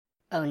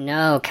Oh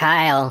no,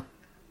 Kyle.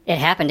 It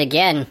happened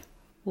again.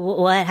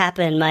 What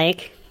happened,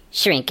 Mike?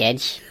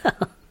 Shrinkage.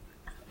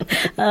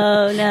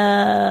 Oh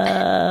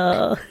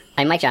no.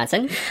 I'm Mike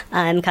Johnson.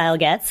 I'm Kyle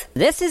Getz.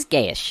 This is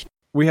Gayish.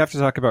 We have to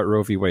talk about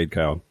Roe v. Wade,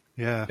 Kyle.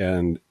 Yeah.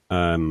 And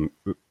I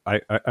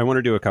want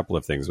to do a couple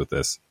of things with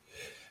this.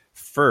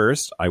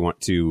 First, I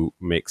want to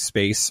make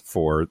space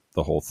for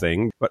the whole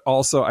thing, but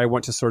also I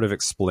want to sort of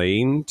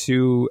explain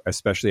to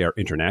especially our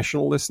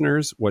international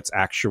listeners what's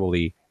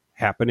actually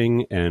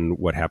happening and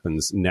what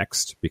happens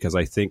next, because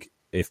I think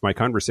if my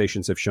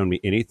conversations have shown me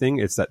anything,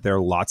 it's that there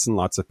are lots and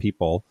lots of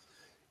people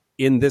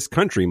in this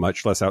country,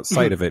 much less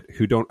outside of it,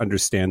 who don't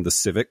understand the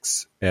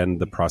civics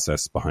and the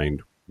process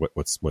behind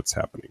what's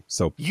happening.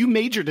 So you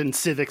majored in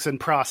civics and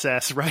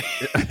process, right?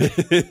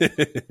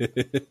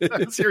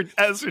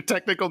 As your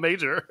technical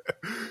major.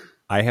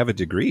 I have a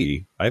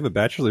degree. I have a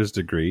bachelor's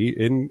degree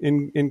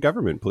in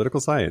government, political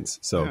science.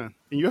 So yeah.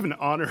 And you have an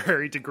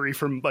honorary degree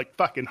from like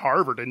fucking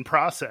Harvard in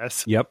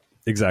process. Yep,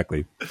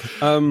 exactly.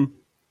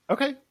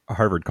 Okay.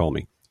 Harvard, call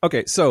me.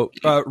 Okay, so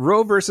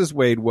Roe versus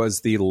Wade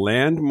was the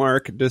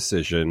landmark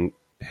decision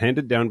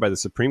handed down by the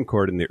Supreme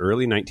Court in the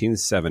early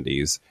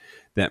 1970s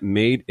that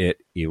made it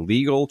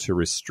illegal to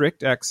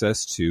restrict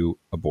access to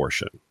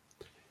abortion.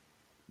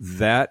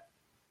 That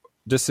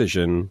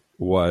decision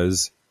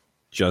was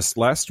just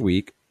last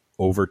week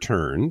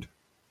overturned.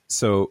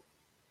 So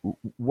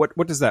what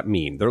does that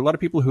mean? There are a lot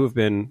of people who have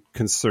been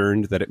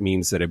concerned that it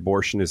means that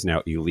abortion is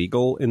now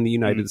illegal in the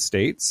United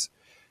States.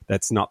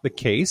 That's not the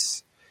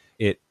case.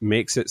 It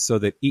makes it so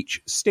that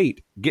each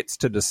state gets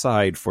to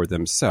decide for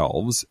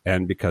themselves.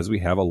 And because we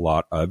have a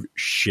lot of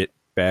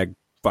shitbag,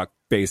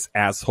 fuck-face,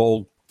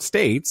 asshole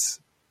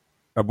states,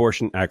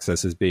 abortion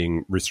access is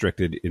being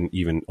restricted and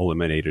even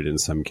eliminated in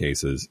some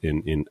cases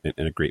in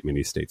a great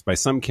many states. By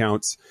some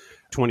counts,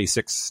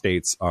 26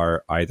 states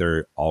are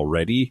either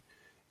already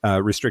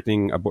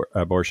restricting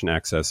abortion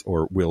access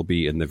or will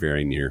be in the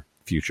very near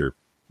future.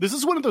 This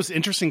is one of those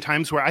interesting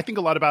times where I think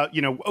a lot about,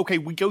 okay,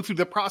 we go through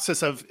the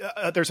process of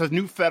there's a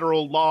new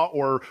federal law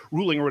or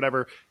ruling or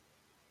whatever.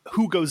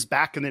 Who goes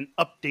back and then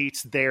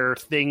updates their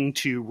thing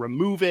to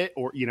remove it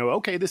or,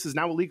 okay, this is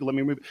now illegal. Let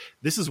me remove it.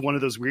 This is one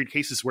of those weird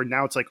cases where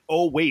now it's like,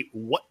 oh, wait,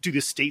 what do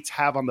the states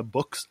have on the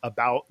books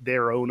about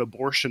their own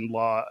abortion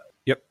law?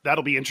 Yep.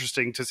 That'll be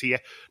interesting to see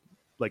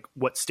like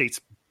what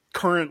states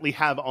currently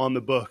have on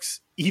the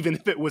books, even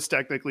if it was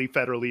technically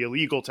federally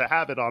illegal to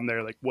have it on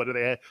there. Like, what do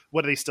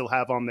they still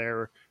have on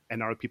there?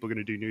 And are people going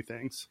to do new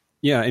things?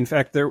 Yeah, in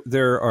fact,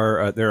 there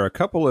are a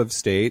couple of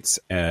states,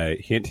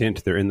 hint,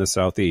 hint, they're in the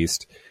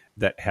Southeast,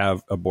 that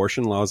have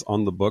abortion laws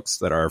on the books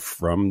that are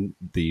from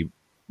the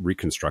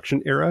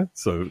Reconstruction era.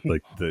 So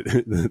like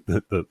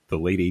the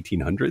late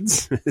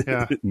 1800s,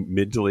 yeah.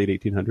 Mid to late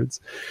 1800s.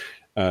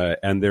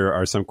 And there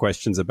are some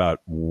questions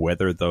about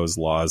whether those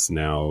laws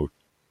now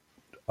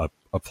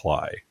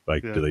apply.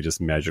 Like, do they just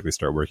magically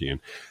start working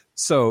in?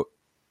 So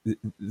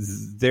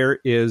there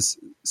is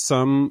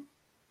some...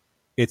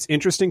 It's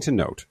interesting to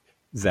note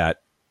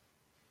that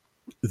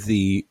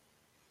the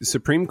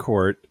Supreme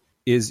Court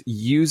is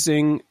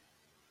using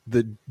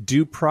the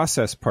due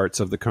process parts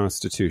of the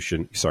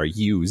Constitution,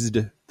 used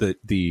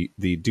the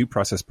due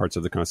process parts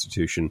of the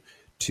Constitution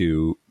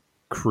to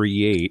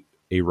create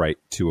a right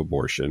to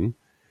abortion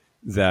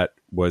that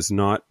was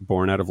not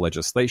born out of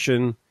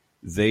legislation.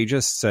 They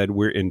just said,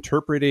 we're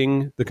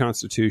interpreting the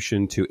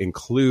Constitution to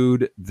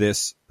include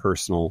this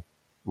personal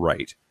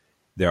right.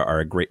 There are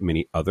a great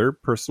many other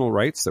personal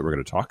rights that we're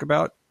going to talk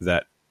about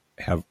that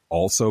have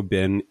also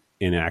been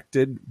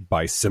enacted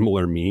by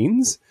similar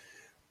means.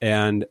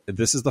 And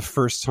this is the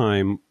first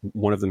time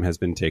one of them has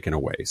been taken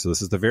away. So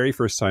this is the very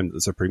first time that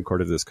the Supreme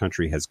Court of this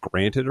country has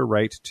granted a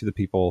right to the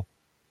people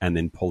and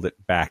then pulled it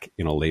back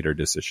in a later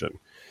decision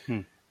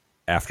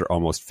after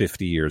almost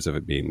 50 years of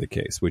it being the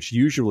case, which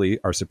usually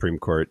our Supreme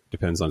Court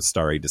depends on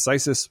stare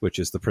decisis, which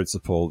is the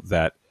principle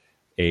that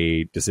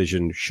a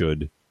decision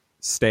should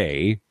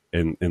stay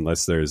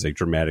unless there's a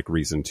dramatic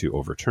reason to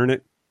overturn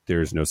it.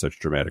 There's no such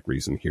dramatic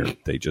reason here.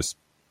 They just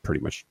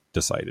pretty much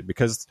decided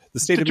because the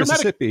state of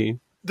Mississippi...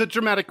 The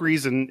dramatic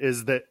reason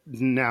is that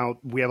now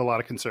we have a lot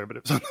of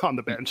conservatives on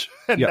the bench.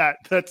 And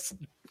that's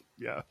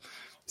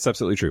It's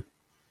absolutely true.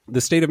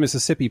 The state of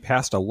Mississippi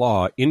passed a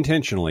law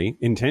intentionally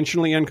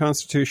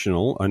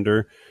unconstitutional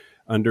under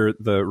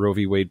the Roe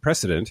v. Wade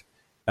precedent,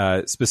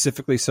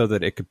 specifically so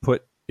that it could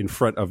put in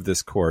front of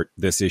this court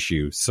this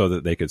issue so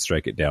that they could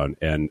strike it down.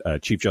 And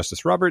Chief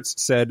Justice Roberts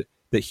said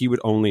that he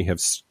would only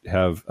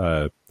have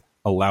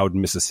allowed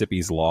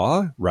Mississippi's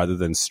law rather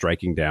than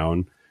striking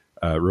down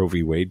Roe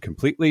v. Wade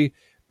completely.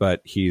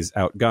 But he's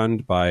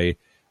outgunned by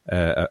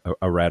a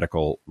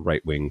radical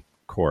right-wing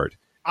court.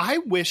 I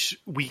wish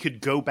we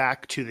could go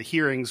back to the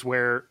hearings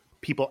where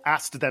people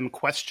asked them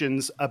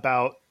questions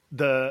about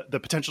the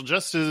potential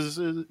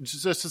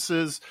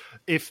justices,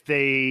 if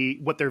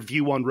what their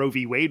view on Roe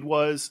v. Wade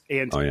was,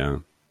 and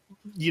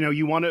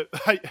you want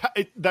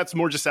to, that's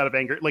more just out of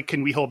anger. Like,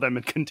 can we hold them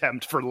in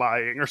contempt for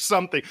lying or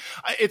something?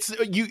 It's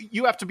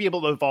you have to be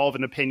able to evolve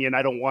an opinion.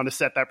 I don't want to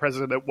set that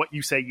precedent that what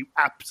you say you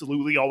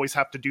absolutely always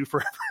have to do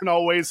forever and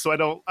always. So I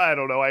don't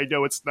know. I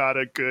know it's not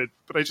a good,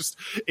 but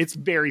it's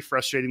very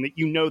frustrating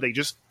that they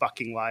just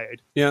fucking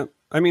lied. Yeah.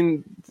 I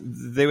mean,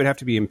 they would have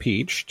to be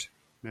impeached,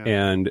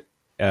 and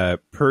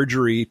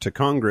perjury to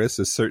Congress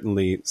is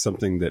certainly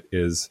something that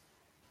is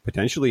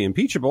potentially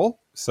impeachable.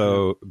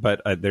 So,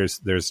 but there's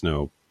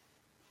no.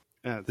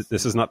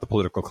 This is not the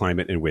political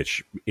climate in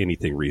which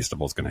anything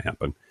reasonable is going to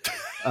happen.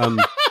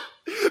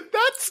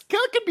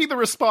 That could be the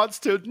response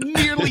to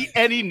nearly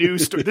any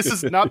news story. This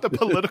is not the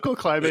political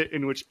climate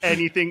in which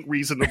anything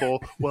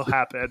reasonable will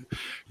happen.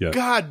 Yeah.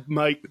 God,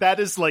 Mike, that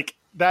is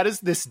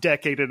this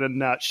decade in a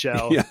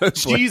nutshell. Yeah,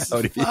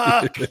 jeez,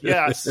 fuck.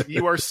 Yes,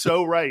 you are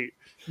so right.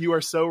 You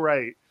are so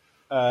right.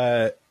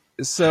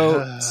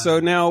 So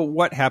now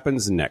what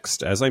happens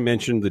next? As I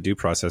mentioned, the Due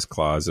Process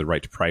Clause, the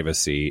right to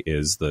privacy,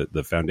 is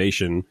the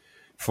foundation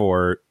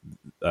for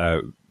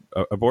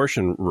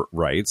abortion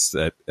rights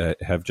that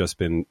have just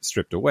been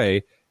stripped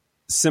away.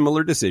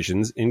 Similar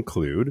decisions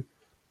include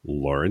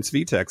Lawrence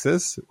v.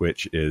 Texas,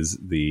 which is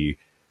the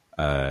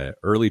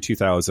early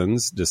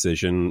 2000s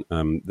decision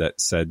that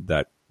said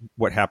that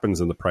what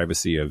happens in the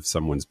privacy of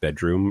someone's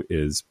bedroom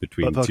is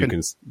between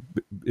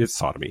it's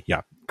sodomy.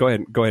 Yeah. Go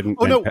ahead.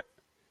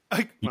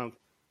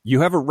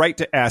 You have a right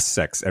to ass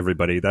sex,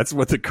 everybody. That's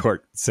what the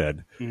court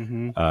said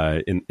in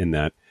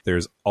that.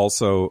 There's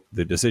also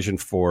the decision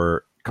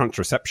for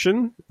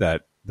contraception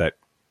that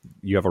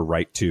you have a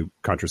right to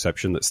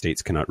contraception, that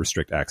states cannot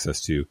restrict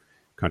access to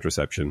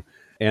contraception.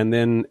 And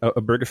then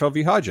Obergefell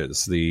v.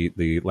 Hodges,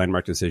 the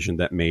landmark decision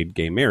that made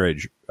gay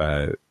marriage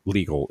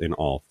legal in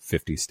all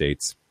 50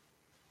 states.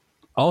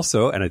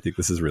 Also, and I think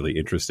this is really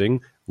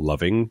interesting,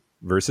 Loving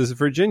versus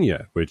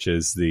Virginia, which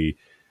is the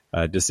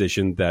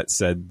decision that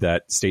said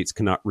that states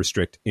cannot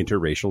restrict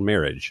interracial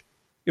marriage.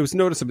 It was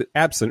noticeably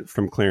absent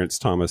from Clarence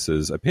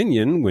Thomas's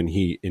opinion when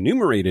he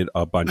enumerated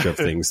a bunch of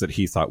things that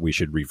he thought we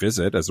should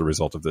revisit as a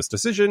result of this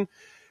decision,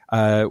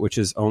 which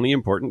is only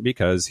important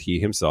because he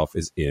himself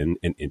is in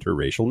an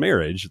interracial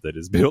marriage that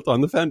is built on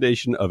the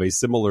foundation of a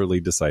similarly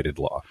decided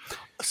law.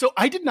 So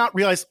I did not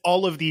realize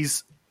all of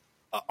these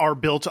are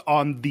built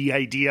on the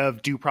idea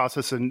of due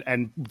process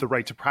and the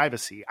right to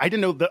privacy. I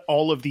didn't know that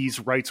all of these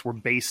rights were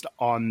based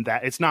on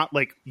that. It's not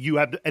like you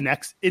have an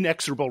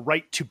inexorable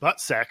right to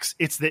butt sex.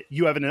 It's that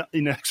you have an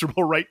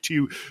inexorable right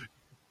to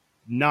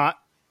not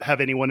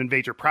have anyone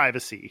invade your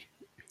privacy.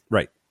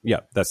 Right. Yeah,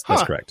 that's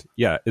correct.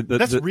 Yeah.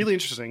 That's really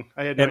interesting.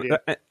 I had no idea.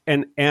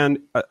 And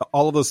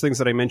all of those things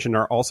that I mentioned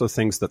are also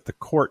things that the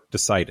court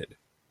decided.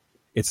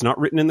 It's not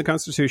written in the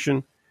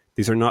Constitution.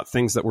 These are not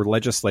things that were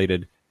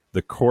legislated.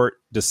 The court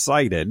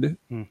decided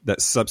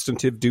that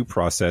substantive due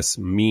process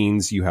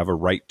means you have a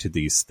right to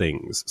these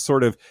things,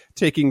 sort of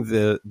taking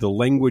the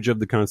language of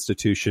the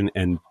Constitution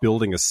and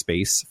building a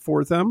space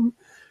for them.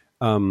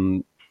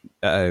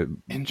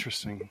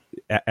 Interesting.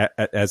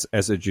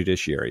 As a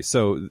judiciary.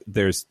 So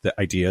there's the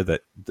idea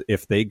that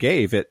if they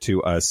gave it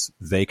to us,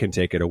 they can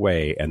take it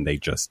away, and they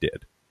just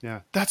did. Yeah,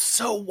 that's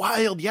so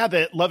wild. Yeah,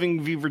 that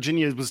Loving v.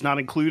 Virginia was not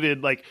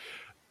included. Like,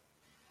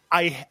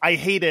 I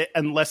hate it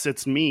unless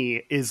it's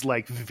me is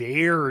like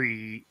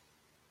very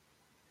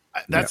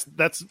that's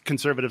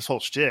conservatives' whole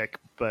shtick,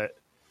 but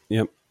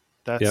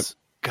that's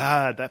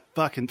God, that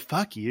fucking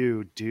fuck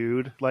you,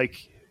 dude.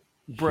 Like,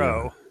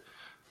 bro. Yeah.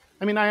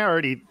 I mean, I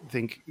already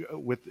think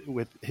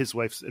with his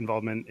wife's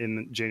involvement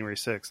in January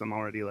 6th, I'm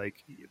already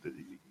like,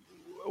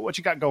 what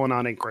you got going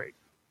on ain't great.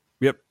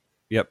 Yep.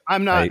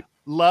 I'm not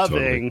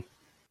loving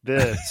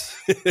this.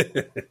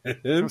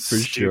 For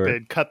stupid. Sure.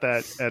 Cut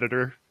that,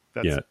 editor.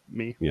 That's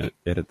me. Yeah,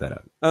 edit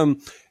that out.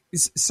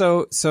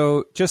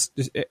 So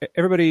just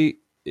everybody,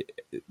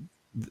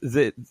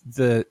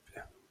 the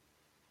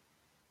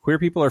queer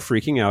people are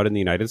freaking out in the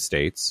United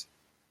States.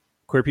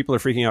 Queer people are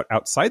freaking out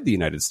outside the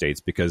United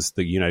States because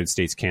the United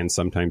States can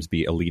sometimes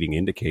be a leading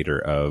indicator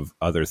of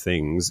other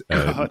things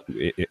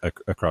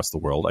across the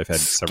world. I've had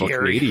several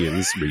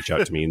Canadians reach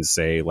out to me and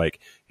say, like,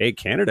 hey,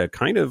 Canada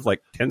kind of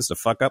like tends to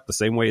fuck up the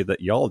same way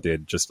that y'all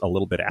did, just a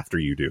little bit after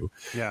you do.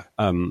 Yeah.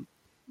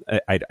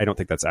 I don't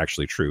think that's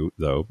actually true,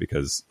 though,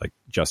 because like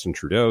Justin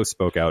Trudeau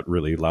spoke out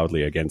really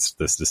loudly against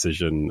this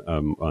decision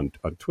on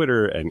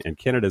Twitter, and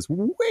Canada's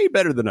way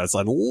better than us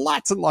on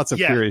lots and lots of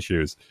queer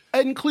issues,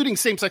 including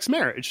same-sex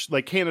marriage.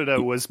 Like,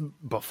 Canada was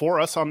before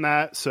us on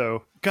that,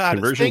 so God,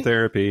 conversion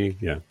therapy.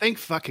 Yeah, thank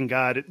fucking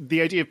God.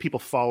 The idea of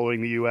people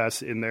following the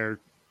U.S. in their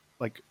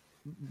like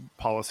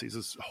policies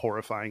is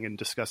horrifying and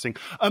disgusting.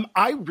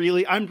 I'm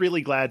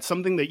really glad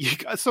something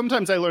that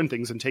sometimes I learn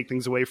things and take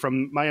things away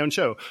from my own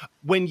show.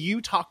 When you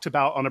talked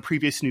about on a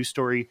previous news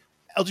story,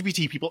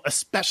 LGBT people,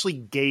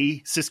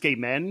 especially cis gay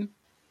men,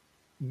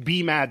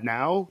 be mad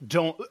now.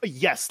 Don't.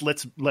 Yes,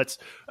 let's.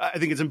 I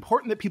think it's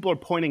important that people are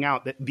pointing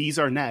out that these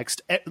are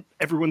next.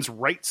 Everyone's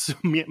rights,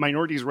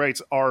 minorities'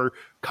 rights, are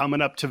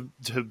coming up to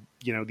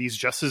these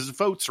justice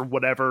votes or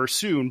whatever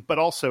soon. But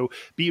also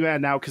be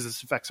mad now because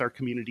this affects our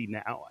community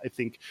now. I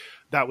think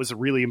that was a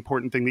really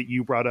important thing that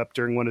you brought up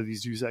during one of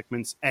these news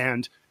segments,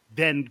 and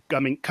then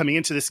coming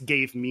into this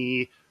gave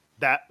me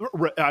that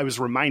I was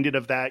reminded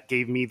of that,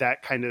 gave me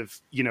that kind of,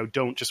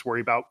 don't just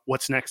worry about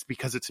what's next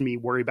because it's me,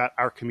 worry about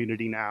our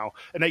community now.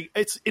 And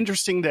it's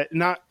interesting that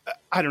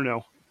I don't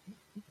know,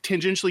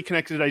 tangentially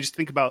connected. I just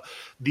think about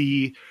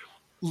the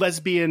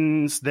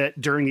lesbians that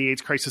during the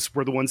AIDS crisis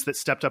were the ones that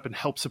stepped up and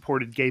helped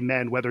supported gay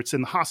men, whether it's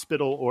in the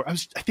hospital or I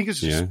think I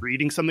was just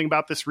reading something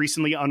about this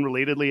recently,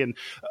 unrelatedly. And,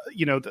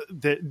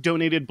 the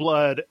donated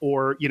blood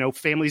or,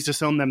 families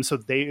disowned them. So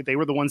they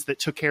were the ones that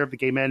took care of the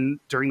gay men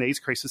during the AIDS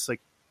crisis.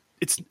 Like,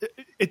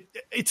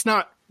 it's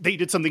not they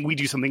did something, we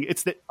do something.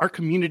 It's that our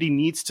community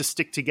needs to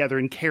stick together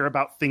and care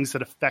about things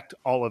that affect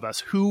all of us.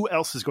 Who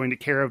else is going to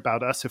care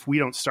about us if we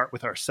don't start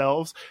with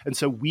ourselves? And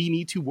so we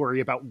need to worry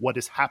about what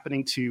is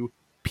happening to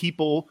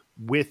people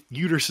with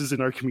uteruses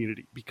in our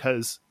community,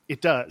 because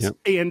it does. Yep.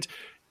 And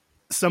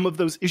some of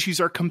those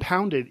issues are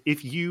compounded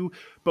if you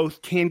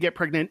both can get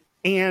pregnant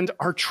and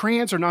are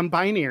trans or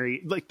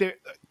non-binary. Like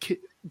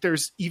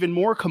there's even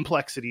more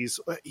complexities.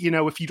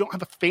 If you don't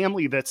have a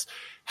family that's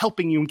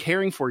helping you and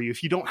caring for you,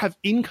 if you don't have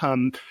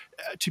income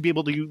to be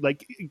able to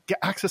get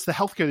access to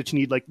healthcare that you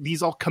need,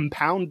 these all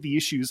compound the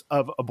issues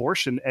of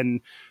abortion.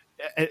 And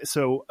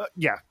so,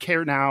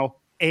 care now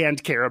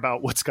and care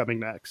about what's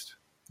coming next.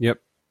 Yep,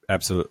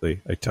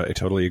 absolutely. I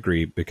totally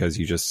agree, because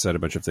you just said a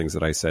bunch of things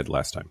that I said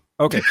last time.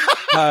 Okay.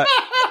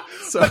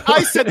 So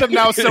I said them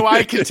now so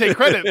I can take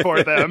credit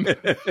for them.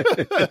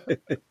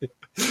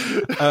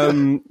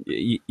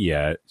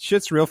 Yeah,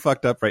 shit's real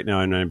fucked up right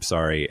now, and I'm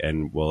sorry,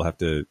 and we'll have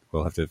to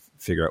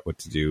figure out what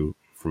to do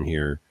from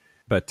here.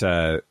 But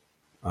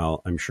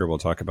I'm sure we'll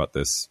talk about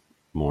this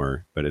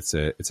more. But it's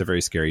a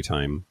very scary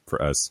time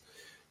for us.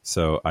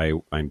 So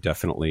I'm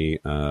definitely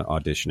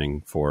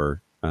auditioning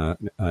for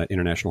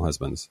International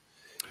Husbands.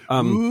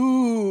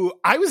 Ooh,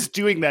 I was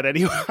doing that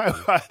anyway.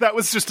 That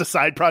was just a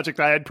side project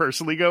I had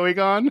personally going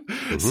on.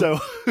 Mm-hmm. So,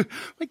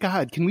 my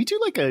God, can we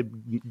do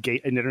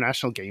an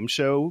international game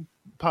show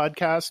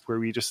podcast where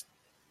we just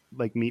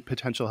meet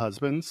potential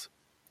husbands?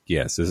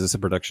 Yes. Is this a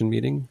production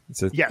meeting?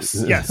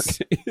 Yes.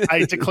 I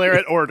declare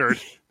it ordered.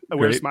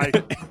 Where's my...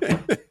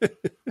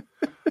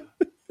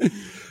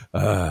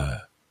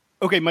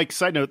 Okay, Mike,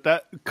 side note,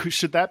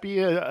 should that be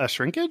a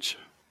shrinkage?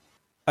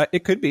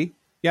 It could be.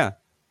 Yeah.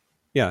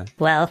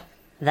 Well,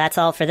 that's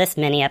all for this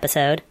mini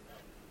episode.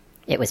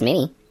 It was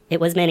mini. It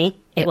was mini.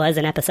 It was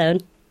an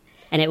episode.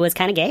 And it was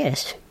kind of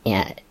gayish.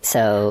 Yeah,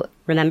 so...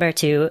 Remember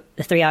to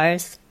the 3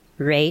 R's: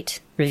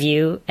 rate,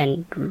 review,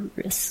 and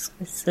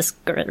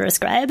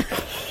prescribe.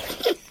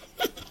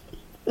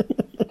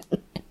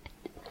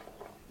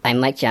 I'm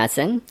Mike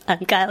Johnson.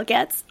 I'm Kyle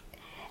Getz.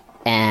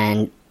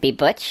 And be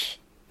butch,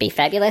 be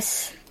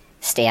fabulous,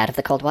 stay out of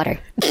the cold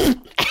water.